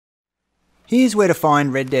Here's where to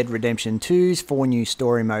find Red Dead Redemption 2's 4 new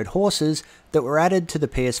story mode horses that were added to the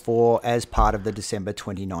PS4 as part of the December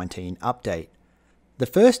 2019 update. The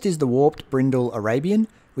first is the warped Brindle Arabian,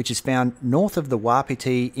 which is found north of the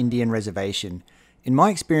Wapiti Indian Reservation. In my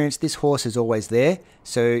experience, this horse is always there,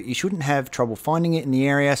 so you shouldn't have trouble finding it in the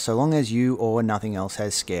area so long as you or nothing else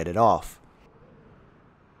has scared it off.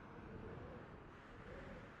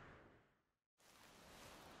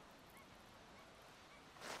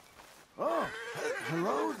 Oh,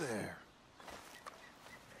 hello there.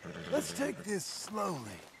 Let's take this slowly.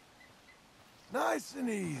 Nice and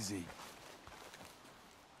easy.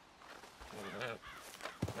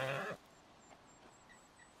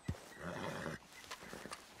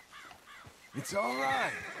 It's all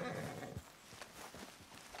right.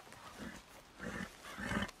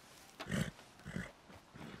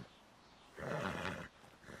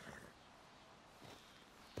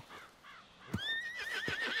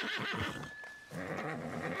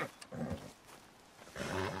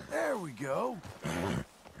 There we go.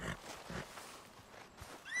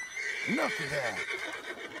 Enough of that.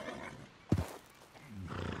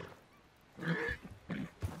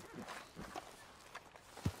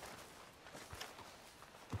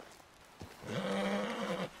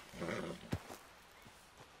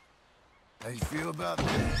 How you feel about this,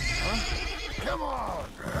 huh? Come on!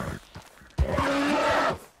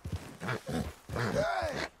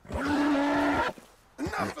 Hey!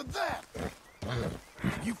 Enough of that!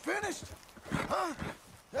 You finished? Huh?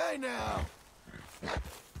 Hey now!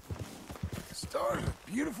 Start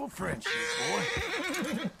a beautiful friendship, boy.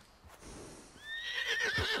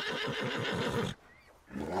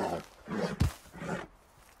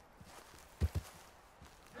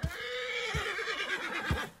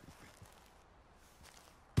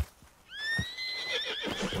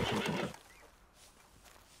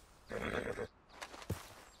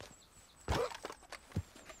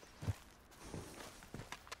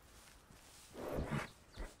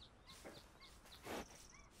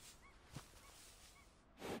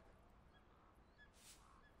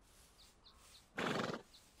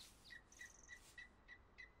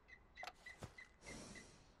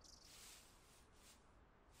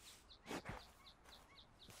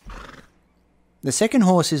 The second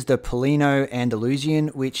horse is the Perino Andalusian,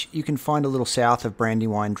 which you can find a little south of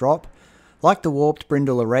Brandywine Drop. Like the warped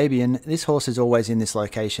Brindle Arabian, this horse is always in this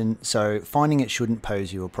location, so finding it shouldn't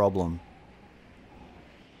pose you a problem.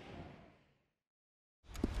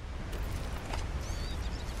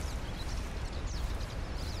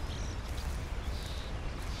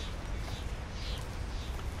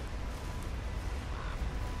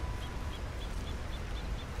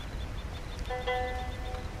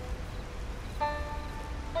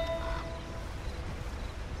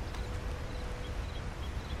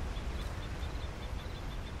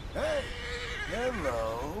 Hey,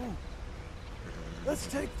 hello. Let's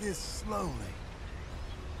take this slowly.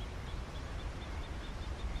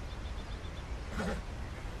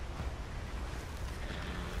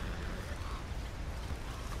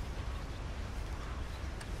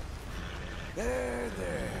 There.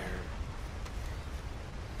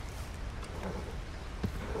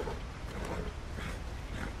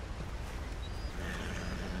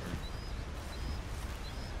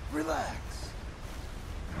 Relax.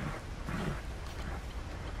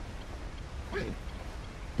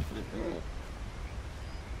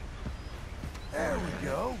 There we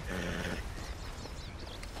go.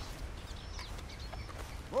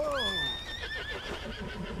 Whoa.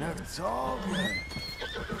 Now it's all good.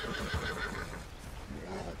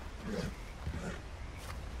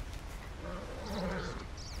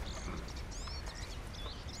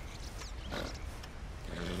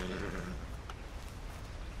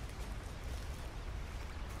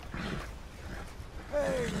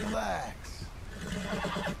 Hey, relax.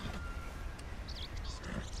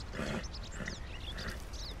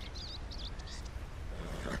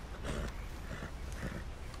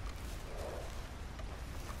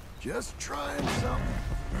 Just trying something.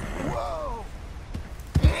 Whoa!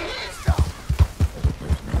 Stop!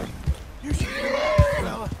 You should relax,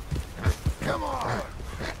 fella. Come on!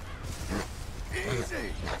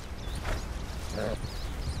 Easy!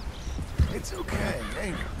 It's okay,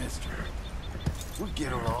 ain't it, mister? We'll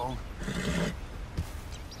get along.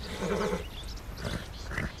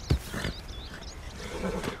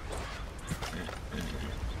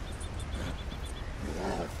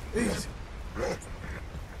 Easy.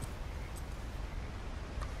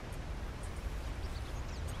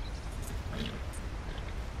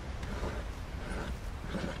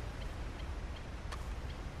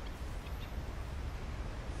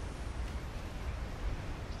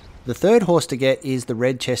 The third horse to get is the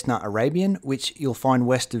red Chestnut Arabian, which you'll find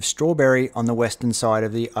west of Strawberry on the western side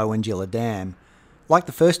of the Owanjilla Dam. Like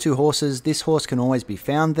the first two horses, this horse can always be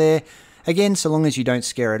found there, again so long as you don't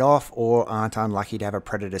scare it off or aren't unlucky to have a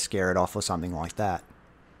predator scare it off or something like that.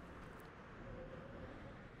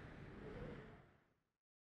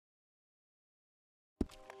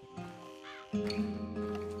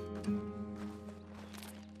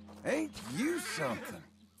 Ain't you something?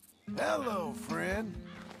 Hello, friend.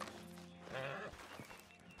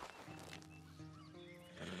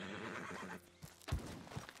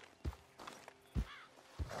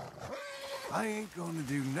 I ain't gonna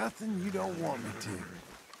do nothing you don't want me to.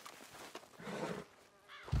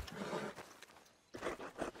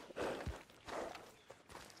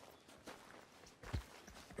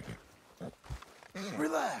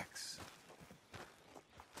 Relax.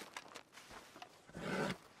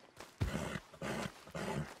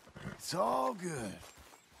 It's all good.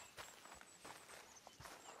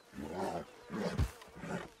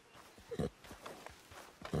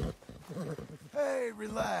 Hey,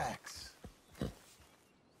 relax.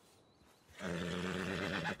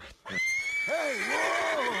 Hey,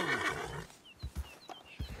 whoa!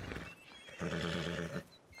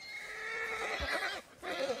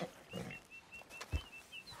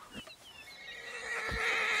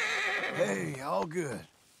 Hey, all good.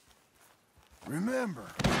 Remember,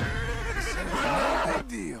 this is no big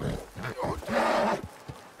deal.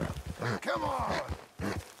 Come on!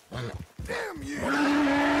 Damn you!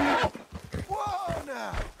 Whoa,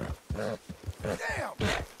 now! Damn!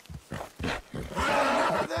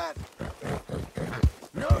 Remember that?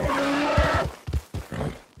 No!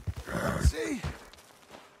 See?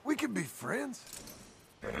 We can be friends.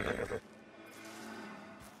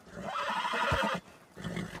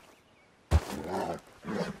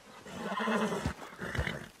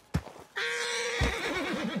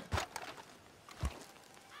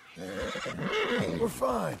 We're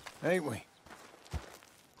fine, ain't we?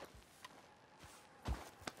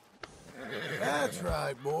 That's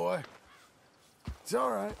right, boy. It's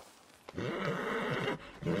all right.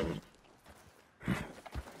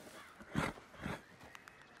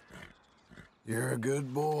 You're a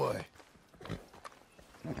good boy.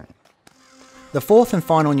 The fourth and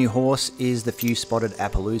final new horse is the few Spotted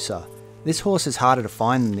Appaloosa. This horse is harder to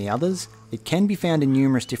find than the others. It can be found in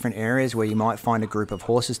numerous different areas where you might find a group of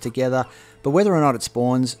horses together, but whether or not it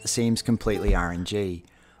spawns seems completely RNG.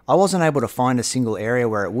 I wasn't able to find a single area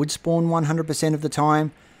where it would spawn 100% of the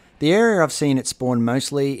time. The area I've seen it spawn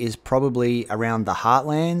mostly is probably around the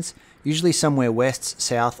Heartlands, usually somewhere west,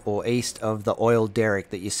 south or east of the oil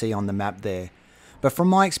derrick that you see on the map there. But from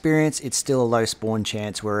my experience, it's still a low spawn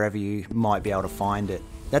chance wherever you might be able to find it.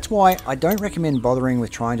 That's why I don't recommend bothering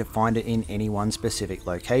with trying to find it in any one specific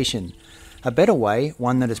location. A better way,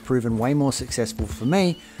 one that has proven way more successful for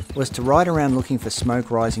me, was to ride around looking for smoke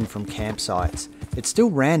rising from campsites. It's still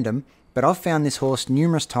random, but I've found this horse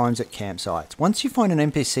numerous times at campsites. Once you find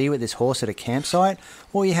an NPC with this horse at a campsite,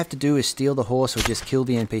 all you have to do is steal the horse or just kill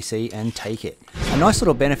the NPC and take it. A nice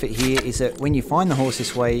little benefit here is that when you find the horse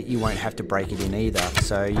this way, you won't have to break it in either,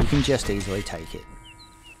 so you can just easily take it.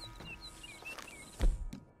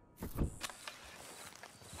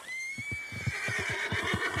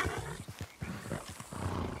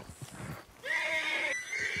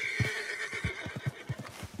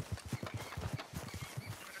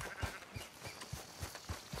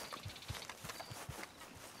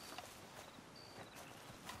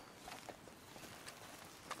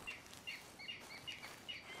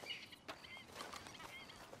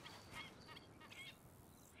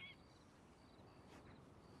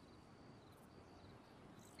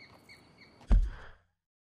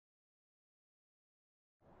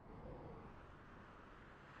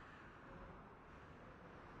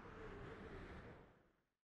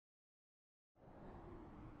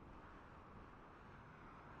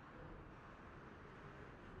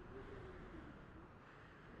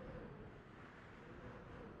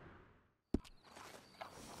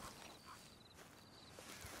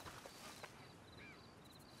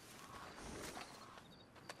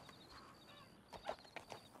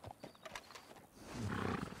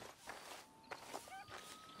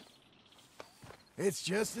 It's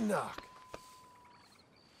just a knock.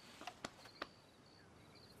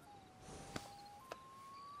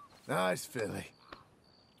 Nice filly.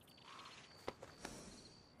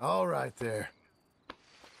 All right there.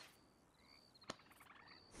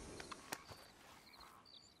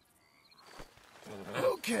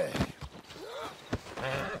 Okay.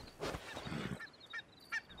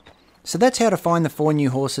 So that's how to find the 4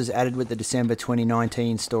 new horses added with the December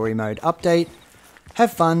 2019 story mode update.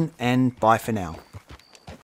 Have fun and bye for now.